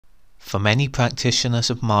For many practitioners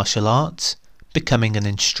of martial arts, becoming an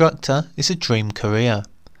instructor is a dream career.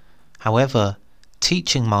 However,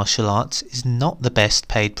 teaching martial arts is not the best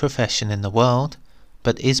paid profession in the world,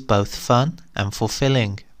 but is both fun and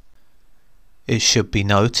fulfilling. It should be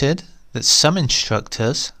noted that some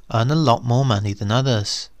instructors earn a lot more money than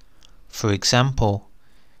others. For example,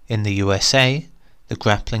 in the USA, the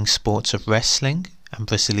grappling sports of wrestling and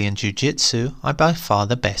Brazilian Jiu-Jitsu are by far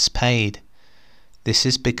the best paid. This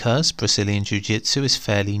is because Brazilian Jiu-Jitsu is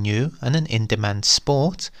fairly new and an in-demand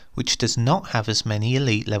sport which does not have as many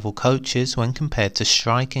elite level coaches when compared to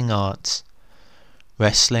striking arts.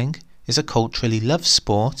 Wrestling is a culturally loved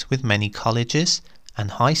sport with many colleges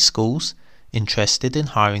and high schools interested in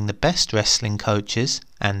hiring the best wrestling coaches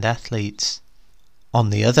and athletes.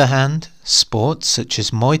 On the other hand, sports such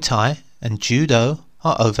as Muay Thai and Judo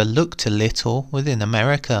are overlooked a little within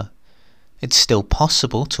America. It's still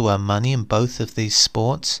possible to earn money in both of these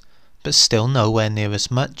sports, but still nowhere near as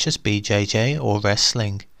much as BJJ or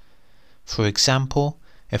wrestling. For example,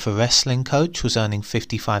 if a wrestling coach was earning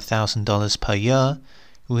 $55,000 per year,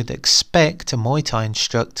 we would expect a Muay Thai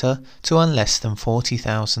instructor to earn less than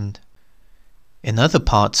 $40,000. In other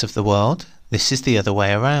parts of the world, this is the other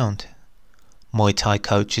way around. Muay Thai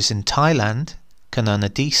coaches in Thailand can earn a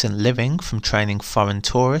decent living from training foreign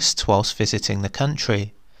tourists whilst visiting the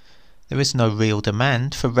country. There is no real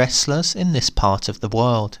demand for wrestlers in this part of the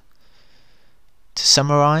world. To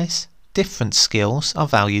summarise, different skills are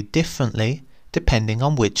valued differently depending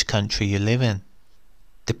on which country you live in.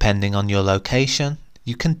 Depending on your location,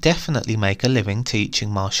 you can definitely make a living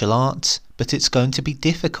teaching martial arts, but it's going to be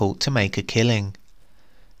difficult to make a killing.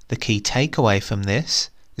 The key takeaway from this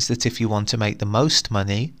is that if you want to make the most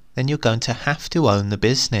money, then you're going to have to own the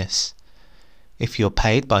business. If you're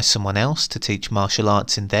paid by someone else to teach martial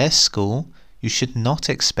arts in their school, you should not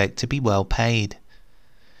expect to be well paid.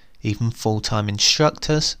 Even full-time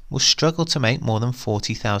instructors will struggle to make more than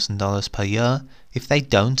 $40,000 per year if they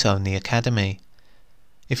don't own the academy.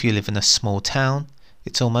 If you live in a small town,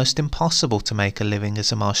 it's almost impossible to make a living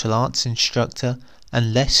as a martial arts instructor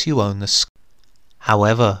unless you own the school.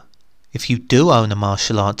 However, if you do own a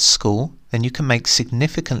martial arts school, then you can make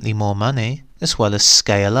significantly more money as well as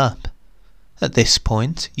scale up. At this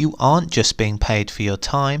point, you aren't just being paid for your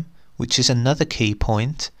time, which is another key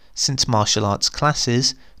point, since martial arts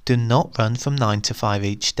classes do not run from 9 to 5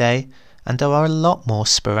 each day and are a lot more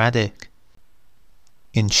sporadic.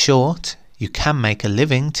 In short, you can make a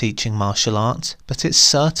living teaching martial arts, but it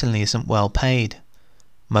certainly isn't well paid.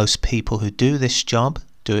 Most people who do this job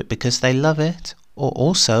do it because they love it, or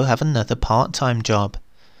also have another part-time job.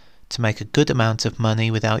 To make a good amount of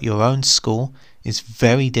money without your own school is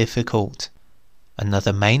very difficult.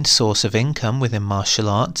 Another main source of income within martial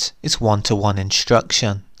arts is one-to-one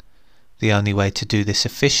instruction. The only way to do this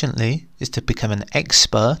efficiently is to become an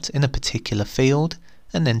expert in a particular field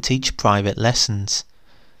and then teach private lessons.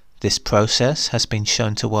 This process has been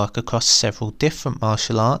shown to work across several different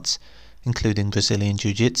martial arts, including Brazilian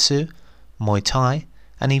Jiu-Jitsu, Muay Thai,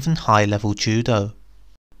 and even high-level Judo.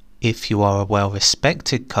 If you are a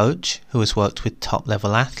well-respected coach who has worked with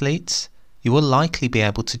top-level athletes, you will likely be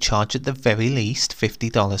able to charge at the very least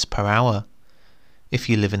 $50 per hour. If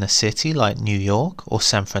you live in a city like New York or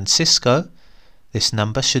San Francisco, this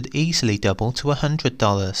number should easily double to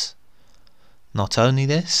 $100. Not only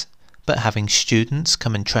this, but having students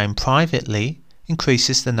come and train privately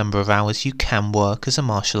increases the number of hours you can work as a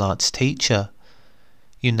martial arts teacher.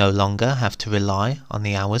 You no longer have to rely on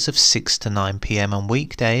the hours of 6 to 9 p.m. on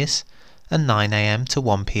weekdays and 9 a.m. to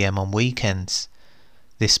 1 p.m. on weekends,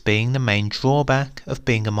 this being the main drawback of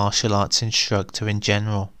being a martial arts instructor in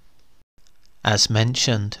general. As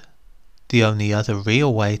mentioned, the only other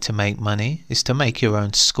real way to make money is to make your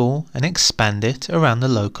own school and expand it around the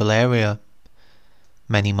local area.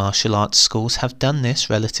 Many martial arts schools have done this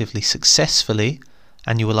relatively successfully,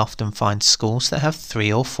 and you will often find schools that have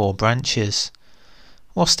 3 or 4 branches.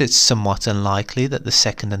 Whilst it's somewhat unlikely that the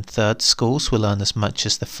second and third schools will earn as much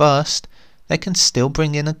as the first, they can still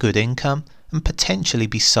bring in a good income and potentially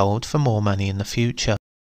be sold for more money in the future.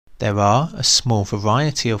 There are a small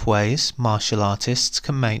variety of ways martial artists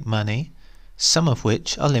can make money, some of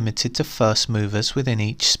which are limited to first movers within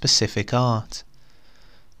each specific art.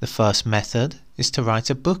 The first method is to write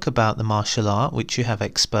a book about the martial art which you have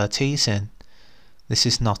expertise in. This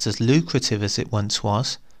is not as lucrative as it once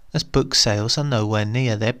was, as book sales are nowhere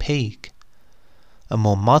near their peak. A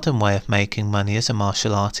more modern way of making money as a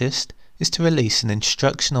martial artist is to release an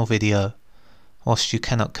instructional video. Whilst you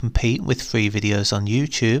cannot compete with free videos on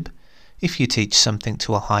YouTube, if you teach something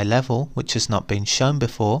to a high level which has not been shown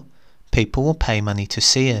before, people will pay money to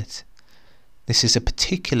see it. This is a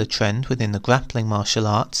particular trend within the grappling martial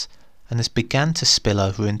arts and has begun to spill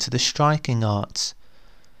over into the striking arts.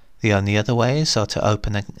 The only other ways are to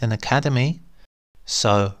open an academy.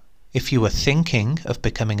 So, if you are thinking of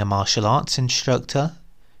becoming a martial arts instructor,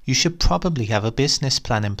 you should probably have a business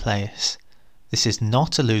plan in place. This is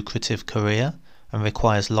not a lucrative career and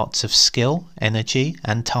requires lots of skill, energy,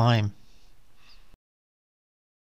 and time.